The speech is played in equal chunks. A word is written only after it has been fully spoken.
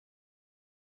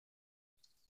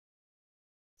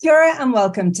Kia ora and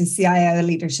welcome to CIO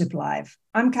Leadership Live.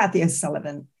 I'm Kathy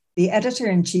Selwyn, the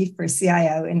Editor-in-Chief for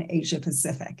CIO in Asia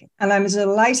Pacific, and I'm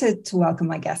delighted to welcome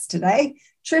my guest today,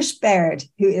 Trish Baird,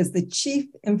 who is the Chief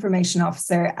Information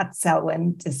Officer at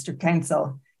Selwyn District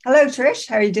Council. Hello, Trish.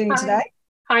 How are you doing today?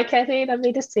 Hi, Kathy.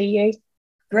 Lovely to see you.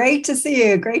 Great to see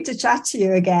you. Great to chat to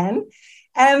you again.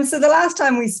 So the last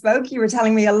time we spoke, you were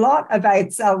telling me a lot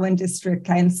about Selwyn District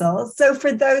Council. So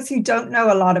for those who don't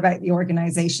know a lot about the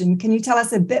organisation, can you tell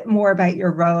us a bit more about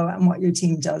your role and what your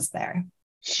team does there?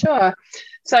 Sure.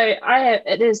 So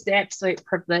it is the absolute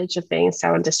privilege of being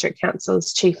Selwyn District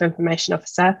Council's Chief Information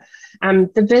Officer.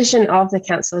 The vision of the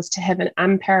council is to have an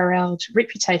unparalleled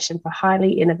reputation for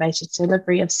highly innovative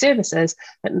delivery of services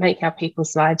that make our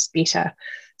people's lives better.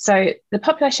 So the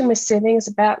population we're serving is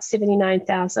about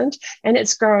 79,000, and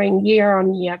it's growing year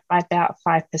on year by about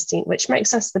 5%, which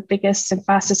makes us the biggest and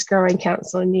fastest growing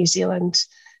council in New Zealand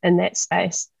in that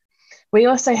space. We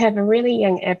also have a really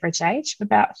young average age of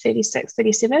about 36,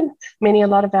 37, meaning a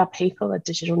lot of our people are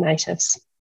digital natives.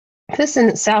 This in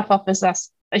itself offers us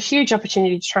a huge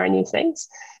opportunity to try new things,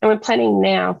 and we're planning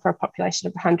now for a population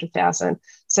of 100,000.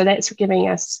 So that's giving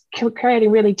us,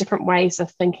 creating really different ways of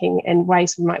thinking and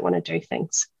ways we might want to do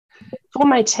things. For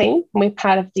my team, we're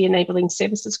part of the Enabling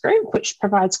Services Group, which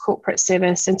provides corporate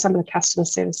service and some of the customer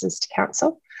services to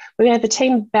council. We have a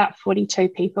team of about 42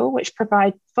 people, which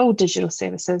provide full digital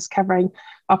services covering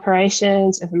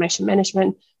operations, information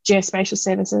management, geospatial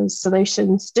services,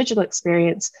 solutions, digital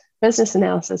experience, business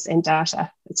analysis, and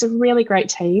data. It's a really great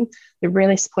team. They're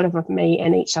really supportive of me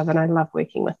and each other, and I love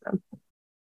working with them.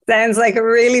 Sounds like a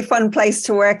really fun place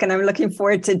to work, and I'm looking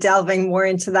forward to delving more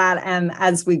into that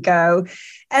as we go.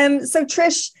 So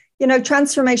Trish, you know,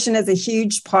 transformation is a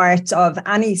huge part of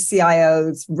any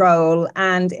CIO's role,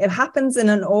 and it happens in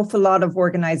an awful lot of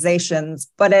organizations,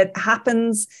 but it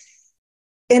happens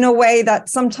in a way that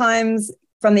sometimes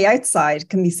from the outside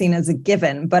can be seen as a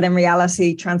given, but in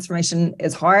reality, transformation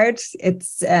is hard.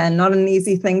 It's not an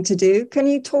easy thing to do. Can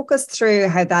you talk us through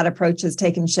how that approach has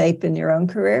taken shape in your own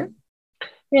career?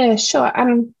 Yeah, sure.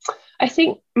 I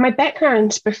think my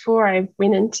background before I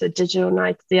went into digital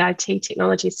and the IT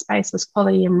technology space was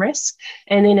quality and risk.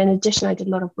 And then in addition, I did a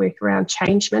lot of work around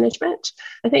change management.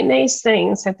 I think these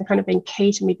things have kind of been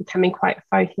key to me becoming quite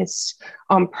focused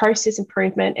on process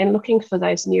improvement and looking for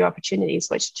those new opportunities,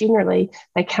 which generally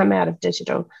they come out of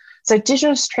digital. So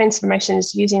digital transformation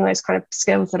is using those kind of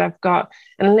skills that I've got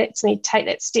and lets me take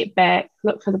that step back,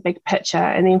 look for the big picture,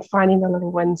 and then finding the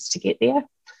little wins to get there.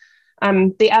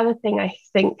 The other thing I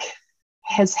think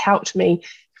has helped me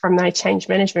from my change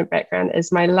management background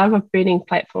is my love of burning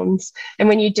platforms. And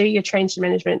when you do your change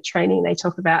management training, they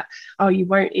talk about, oh, you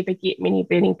won't ever get many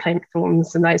burning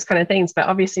platforms and those kind of things. But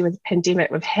obviously with the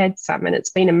pandemic, we've had some, and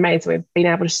it's been amazing. We've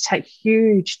been able to take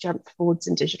huge jump forwards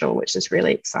in digital, which is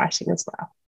really exciting as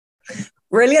well.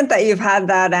 Brilliant that you've had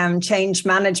that change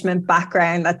management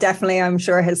background. That definitely, I'm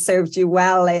sure, has served you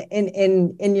well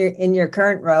in your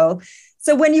current role.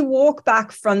 So when you walk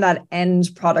back from that end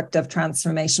product of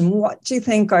transformation, what do you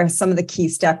think are some of the key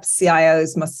steps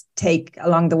CIOs must take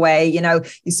along the way? You know,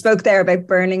 you spoke there about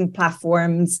burning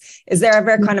platforms. Is there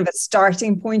ever kind of a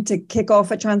starting point to kick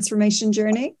off a transformation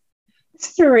journey?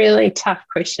 It's a really tough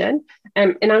question.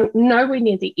 And I'm nowhere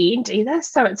near the end either.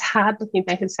 So it's hard looking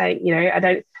back and say, you know, I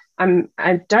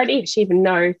don't actually even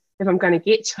know if I'm going to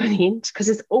get to an end, because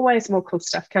there's always more cool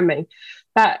stuff coming.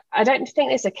 But I don't think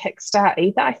there's a kickstart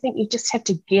either. I think you just have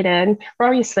to get in,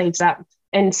 roll your sleeves up,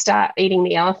 and start eating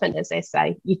the elephant, as they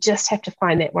say. You just have to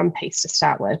find that one piece to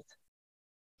start with.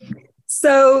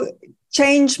 So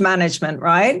change management,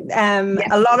 right?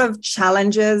 A lot of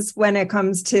challenges when it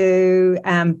comes to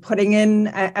putting in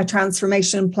a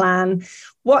transformation plan.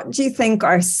 What do you think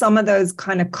are some of those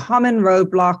kind of common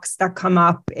roadblocks that come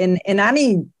up in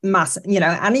any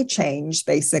any change,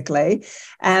 basically,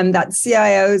 that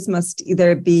CIOs must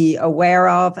either be aware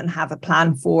of and have a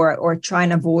plan for, or try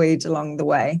and avoid along the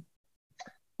way?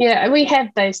 Yeah, we have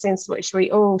those things which we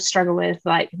all struggle with,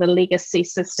 like the legacy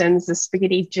systems, the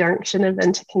spaghetti junction of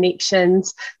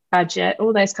interconnections, budget,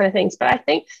 all those kind of things. But I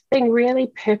think being really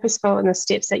purposeful in the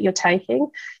steps that you're taking,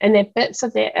 and the bits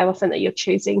of that elephant that you're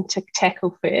choosing to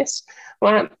tackle first.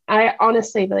 Well, I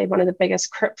honestly believe one of the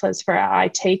biggest cripplers for our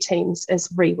IT teams is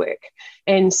rework.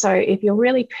 And so if you're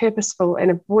really purposeful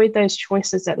and avoid those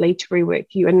choices that lead to rework,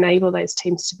 you enable those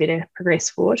teams to better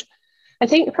progress forward. I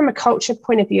think from a culture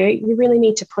point of view, you really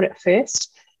need to put it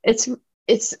first. It's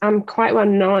quite well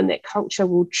known that culture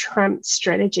will trump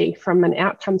strategy from an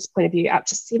outcomes point of view up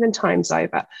to 7 times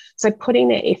over. So putting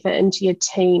that effort into your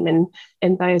team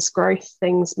and those growth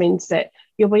things means that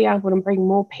you'll be able to bring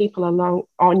more people along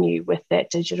on you with that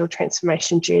digital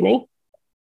transformation journey.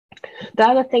 The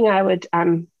other thing I would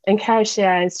encourage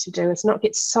CIOs to do is not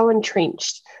get so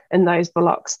entrenched in those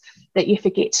blocks that you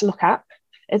forget to look up.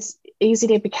 It's easy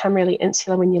to become really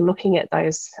insular when you're looking at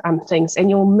those things, and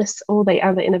you'll miss all the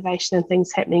other innovation and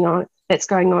things that's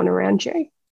going on around you.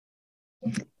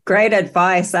 Great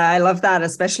advice. I love that,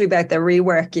 especially about the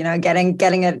rework,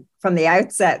 getting it from the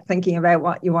outset, thinking about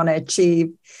what you want to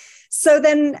achieve. So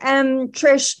then,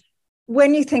 Trish,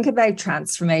 when you think about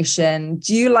transformation,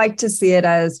 do you like to see it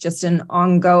as just an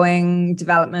ongoing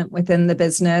development within the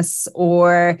business,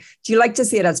 or do you like to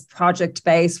see it as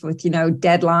project-based with,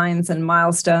 deadlines and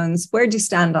milestones? Where do you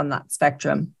stand on that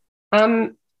spectrum?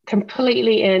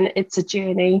 Completely in. It's a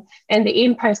journey, and the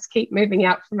end posts keep moving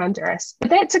out from under us. But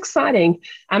that's exciting.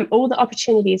 All the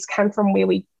opportunities come from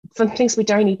things we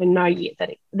don't even know yet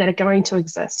that are going to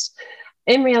exist.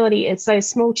 In reality, it's those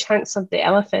small chunks of the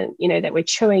elephant, that we're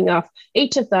chewing off.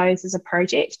 Each of those is a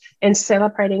project, and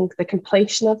celebrating the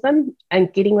completion of them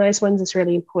and getting those wins is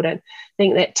really important. I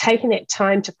think that taking that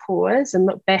time to pause and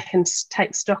look back and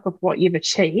take stock of what you've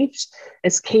achieved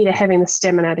is key to having the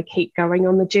stamina to keep going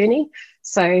on the journey.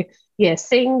 So, yeah,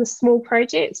 seeing the small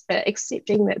projects, but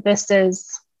accepting that this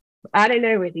is, I don't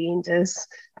know where the end is,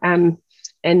 and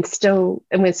we're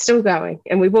still going,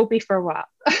 and we will be for a while.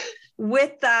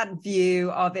 With that view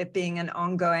of it being an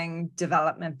ongoing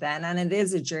development then, and it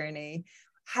is a journey,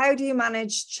 how do you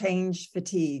manage change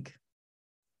fatigue?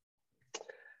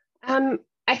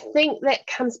 I think that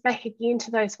comes back again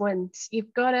to those wins.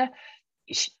 You've got to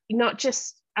not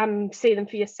just see them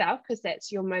for yourself, because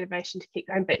that's your motivation to keep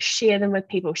going, but share them with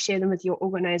people, share them with your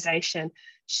organization,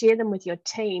 share them with your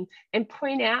team, and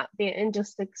point out their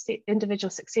individual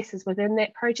successes within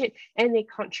that project and their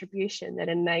contribution that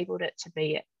enabled it to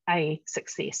be a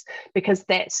success, because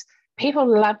people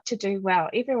love to do well.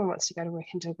 Everyone wants to go to work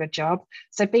and do a good job.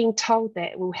 So being told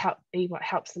that will be what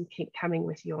helps them keep coming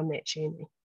with you on that journey.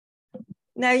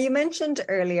 Now, you mentioned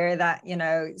earlier that,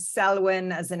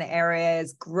 Selwyn as an area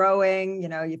is growing.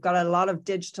 You've got a lot of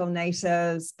digital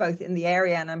natives, both in the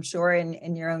area and I'm sure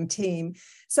in your own team.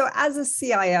 So as a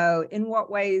CIO, in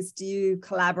what ways do you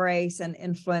collaborate and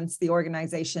influence the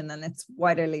organization and its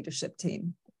wider leadership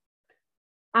team?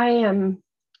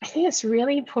 I think it's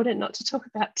really important not to talk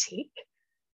about tech.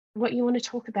 What you want to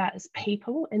talk about is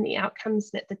people and the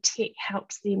outcomes that the tech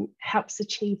helps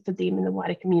achieve for them in the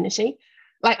wider community.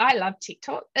 Like, I love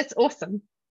TikTok, it's awesome,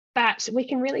 but we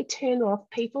can really turn off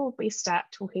people if we start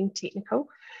talking technical.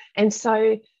 And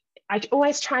so I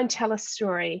always try and tell a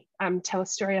story of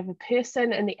a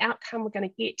person and the outcome we're going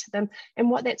to get to them and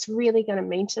what that's really going to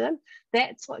mean to them.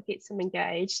 That's what gets them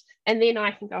engaged. And then I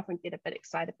can go off and get a bit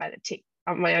excited by the tech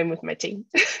on my own with my team.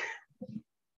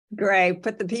 Great.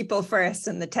 Put the people first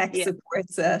and the tech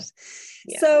supports it.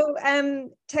 Yeah. So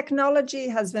technology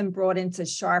has been brought into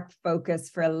sharp focus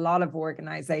for a lot of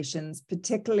organizations,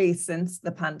 particularly since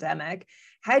the pandemic.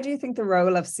 How do you think the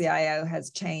role of CIO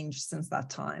has changed since that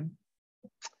time?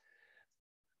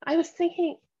 I was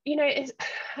thinking, I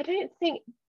don't think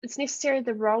it's necessarily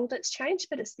the role that's changed,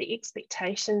 but it's the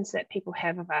expectations that people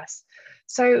have of us.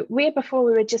 So where before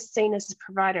we were just seen as a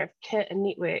provider of kit and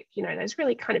network, those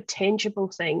really kind of tangible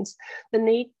things, the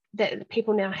need that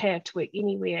people now have to work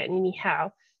anywhere and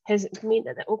anyhow has meant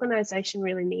that the organisation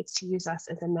really needs to use us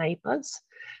as enablers.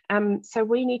 So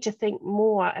we need to think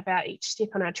more about each step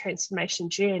on our transformation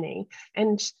journey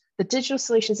and the digital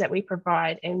solutions that we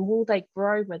provide, and will they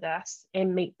grow with us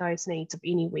and meet those needs of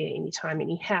anywhere, anytime,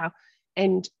 anyhow.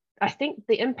 And I think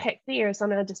the impact there is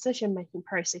on our decision-making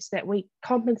process, that we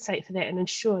compensate for that and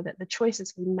ensure that the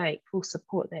choices we make will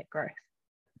support that growth.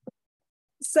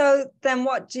 So then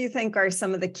what do you think are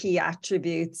some of the key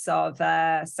attributes of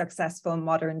a successful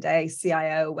modern day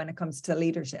CIO when it comes to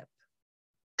leadership?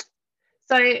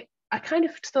 So I kind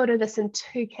of thought of this in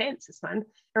two camps, this one,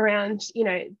 around,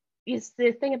 is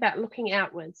the thing about looking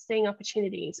outwards, seeing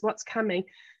opportunities, what's coming.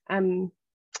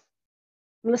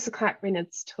 Melissa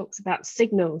Clark-Reynolds talks about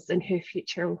signals in her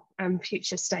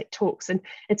future state talks, and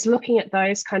it's looking at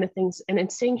those kind of things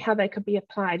and seeing how they could be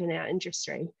applied in our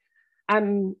industry.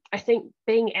 I think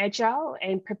being agile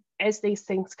and as these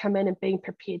things come in and being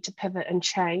prepared to pivot and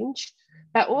change,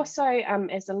 but also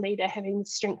as a leader having the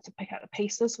strength to pick up the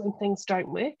pieces when things don't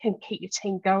work and keep your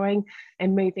team going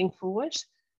and moving forward.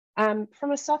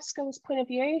 From a soft skills point of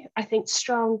view, I think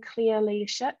strong, clear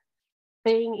leadership,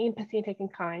 being empathetic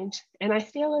and kind. And I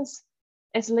feel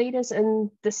as leaders in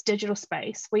this digital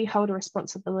space, we hold a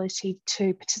responsibility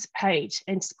to participate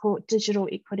and support digital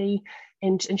equity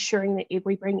and ensuring that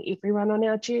we bring everyone on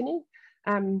our journey.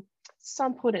 so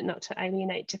important not to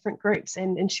alienate different groups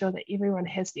and ensure that everyone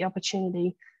has the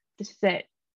opportunity that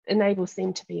enables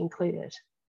them to be included.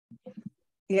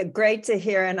 Yeah, great to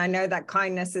hear. And I know that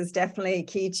kindness is definitely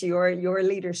key to your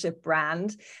leadership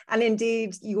brand. And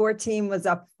indeed, your team was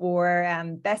up for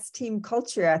Best Team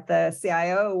Culture at the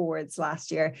CIO Awards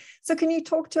last year. So can you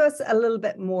talk to us a little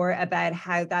bit more about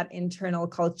how that internal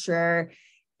culture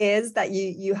is that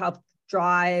you help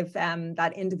drive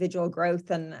that individual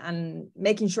growth and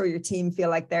making sure your team feel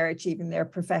like they're achieving their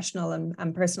professional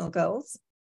and personal goals?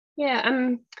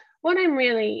 Yeah, what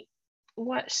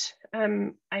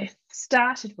I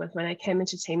started with when I came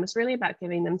into team was really about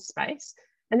giving them space,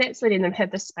 and that's letting them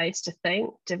have the space to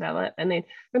think, develop, and then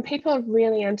when people are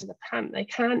really under the pump, they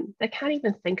can't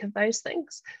even think of those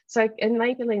things. So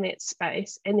enabling that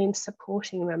space and then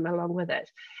supporting them along with it,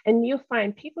 and you'll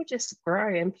find people just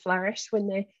grow and flourish when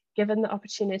they're given the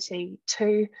opportunity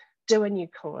to do a new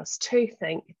course, to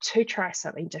think, to try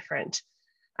something different.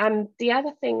 The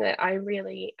other thing that I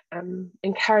really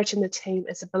encourage in the team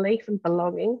is a belief in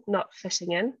belonging, not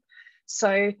fitting in.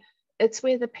 So it's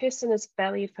where the person is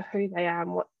valued for who they are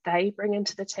and what they bring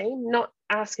into the team, not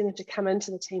asking them to come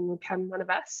into the team and become one of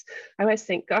us. I always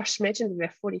think, gosh, imagine if there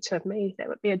were 42 of me, that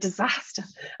would be a disaster.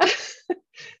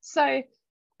 So,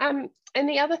 and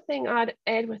the other thing I'd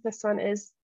add with this one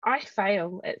is I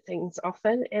fail at things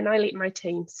often, and I let my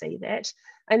team see that.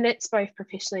 And that's both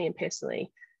professionally and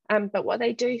personally. But what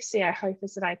they do see, I hope,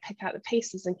 is that I pick out the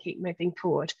pieces and keep moving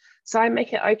forward. So I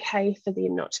make it okay for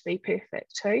them not to be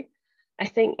perfect too. I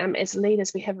think as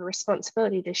leaders, we have a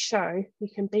responsibility to show you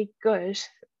can be good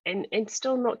and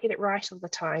still not get it right all the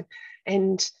time.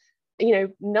 And,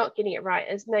 not getting it right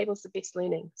enables the best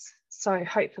learnings. So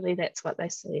hopefully that's what they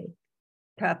see.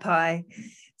 Pie.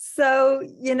 So,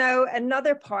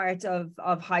 another part of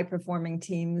high performing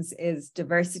teams is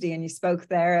diversity. And you spoke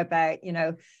there about,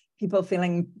 people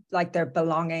feeling like they're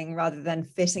belonging rather than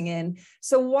fitting in.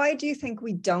 So why do you think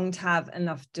we don't have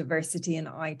enough diversity in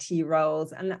IT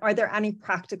roles? And are there any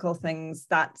practical things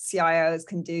that CIOs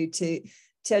can do to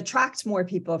attract more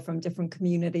people from different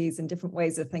communities and different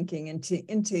ways of thinking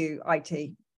into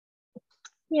IT?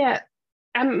 Yeah.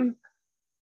 My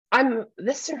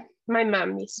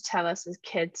mum used to tell us as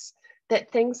kids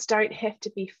that things don't have to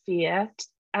be fair.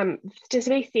 To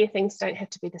be fair, things don't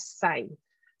have to be the same.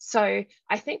 So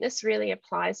I think this really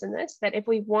applies in this, that if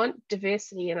we want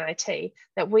diversity in IT,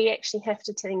 that we actually have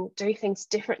to do things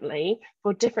differently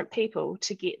for different people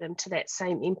to get them to that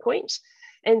same endpoint.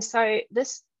 And so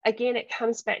this, again, it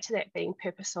comes back to that being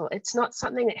purposeful. It's not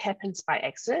something that happens by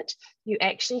accident. You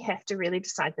actually have to really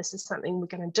decide this is something we're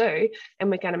going to do and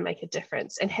we're going to make a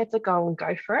difference and have the goal and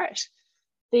go for it.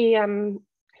 You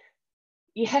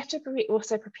have to be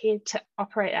also prepared to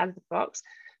operate out of the box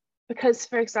because,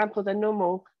 for example, the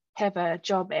normal have a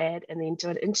job ad and then do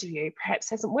an interview perhaps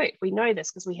hasn't worked. We know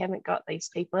this because we haven't got these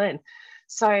people in.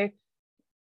 So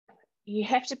you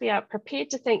have to be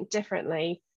prepared to think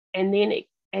differently and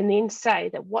then say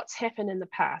that what's happened in the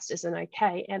past isn't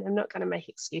okay and I'm not going to make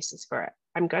excuses for it.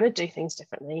 I'm going to do things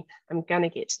differently. I'm going to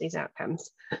get to these outcomes.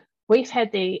 We've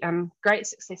had the great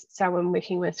success at Selwyn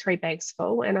working with 3 Bags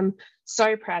Full, and I'm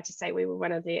so proud to say we were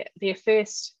one of their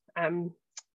first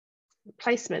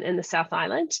placement in the South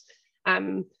Island.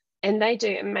 And they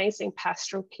do amazing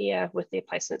pastoral care with their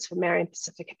placements for Maori and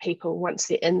Pacifica people once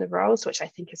they're in the roles, which I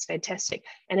think is fantastic.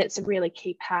 And it's a really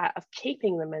key part of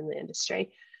keeping them in the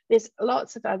industry. There's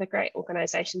lots of other great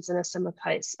organisations in a similar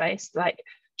space, like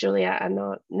Julia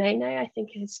Nene, I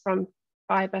think is from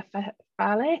Fibre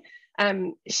Fale.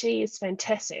 She is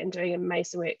fantastic and doing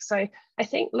amazing work. So I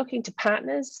think looking to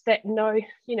partners that know,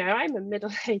 I'm a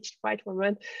middle-aged white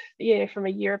woman, from a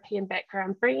European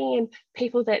background, bringing in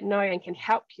people that know and can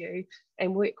help you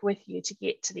and work with you to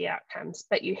get to the outcomes,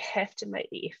 but you have to make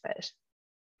the effort.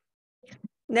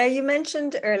 Now, you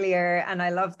mentioned earlier, and I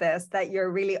love this, that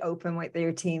you're really open with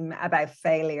your team about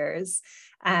failures,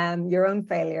 your own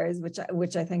failures,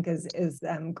 which I think is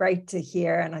great to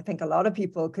hear. And I think a lot of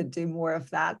people could do more of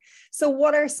that. So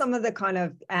what are some of the kind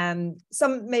of,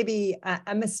 some maybe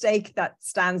a mistake that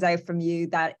stands out from you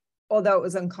that, although it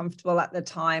was uncomfortable at the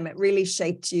time, it really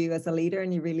shaped you as a leader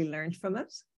and you really learned from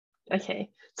it? Okay,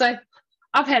 so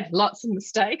I've had lots of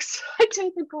mistakes. I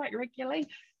do them quite regularly,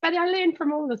 but I learn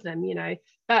from all of them,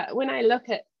 But when I look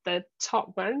at the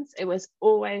top ones, it was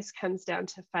always comes down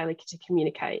to failure to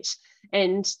communicate.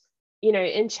 And,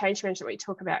 in change management, we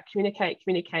talk about communicate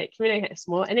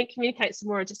some more, and then communicate some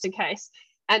more just in case.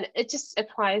 And it just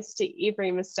applies to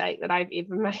every mistake that I've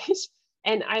ever made.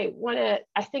 And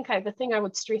the thing I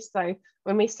would stress though,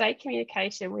 when we say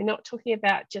communication, we're not talking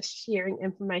about just sharing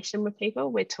information with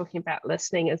people, we're talking about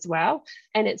listening as well.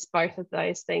 And it's both of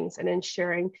those things and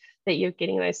ensuring that you're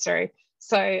getting those through.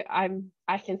 So I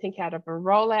can think out of a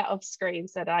rollout of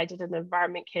screens that I did in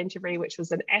Environment Canterbury, which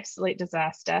was an absolute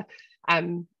disaster.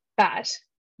 But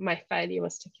my failure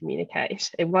was to communicate.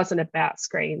 It wasn't about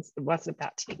screens. It wasn't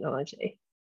about technology.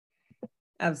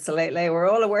 Absolutely. We're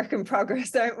all a work in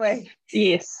progress, aren't we?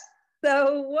 Yes.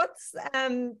 So what's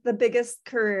the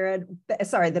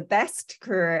best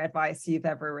career advice you've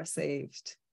ever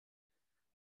received?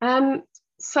 So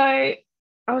I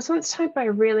was once told by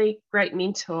a really great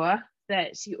mentor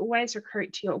that you always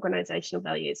recruit to your organizational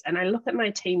values. And I look at my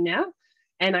team now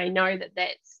and I know that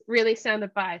that's really sound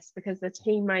advice, because the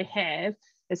team I have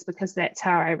is because that's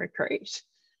how I recruit.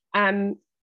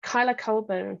 Kyla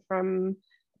Colburn from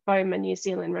BOMA New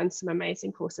Zealand runs some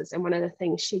amazing courses, and one of the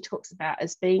things she talks about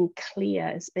is being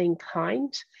clear, is being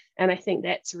kind, and I think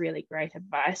that's really great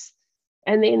advice.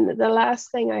 And then the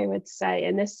last thing I would say,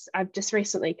 and this, I've just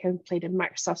recently completed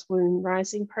Microsoft's Women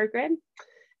Rising program,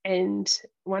 and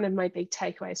one of my big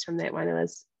takeaways from that one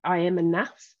was I am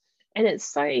enough. And it's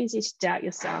so easy to doubt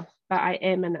yourself, but I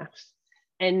am enough.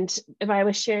 And if I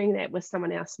was sharing that with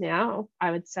someone else now,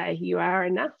 I would say you are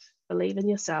enough. Believe in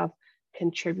yourself,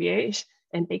 contribute,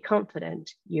 and be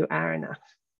confident you are enough.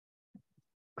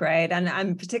 Great.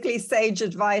 And particularly sage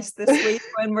advice this week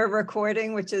when we're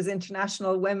recording, which is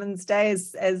International Women's Day,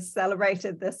 is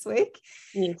celebrated this week.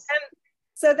 Yes.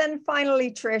 So then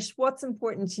finally, Trish, what's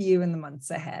important to you in the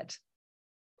months ahead?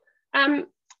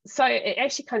 So it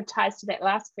actually kind of ties to that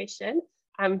last question.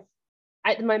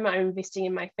 At the moment, I'm investing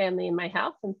in my family and my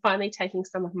health, and finally taking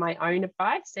some of my own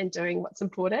advice and doing what's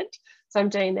important. So I'm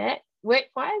doing that.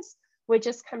 Work-wise, we're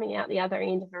just coming out the other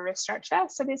end of a restructure.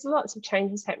 So there's lots of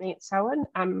changes happening at Selwyn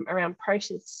around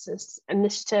processes,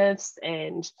 initiatives,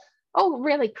 and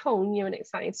really cool, new and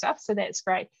exciting stuff. So that's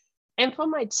great. And for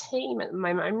my team at the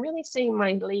moment, I'm really seeing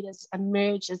my leaders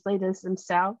emerge as leaders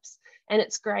themselves. And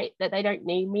it's great that they don't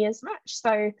need me as much.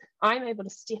 So I'm able to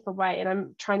step away, and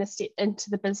I'm trying to step into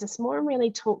the business more and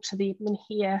really talk to them and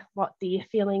hear what they're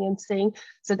feeling and seeing,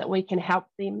 so that we can help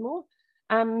them more.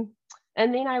 And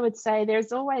then I would say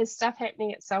there's always stuff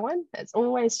happening at Selwyn. It's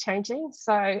always changing.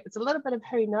 So it's a little bit of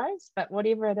who knows, but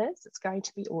whatever it is, it's going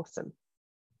to be awesome.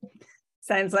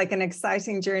 Sounds like an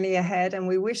exciting journey ahead, and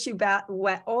we wish you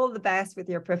all the best with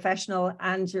your professional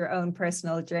and your own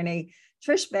personal journey.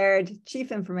 Trish Baird,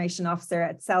 Chief Information Officer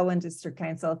at Selwyn District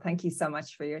Council, thank you so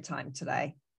much for your time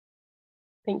today.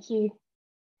 Thank you.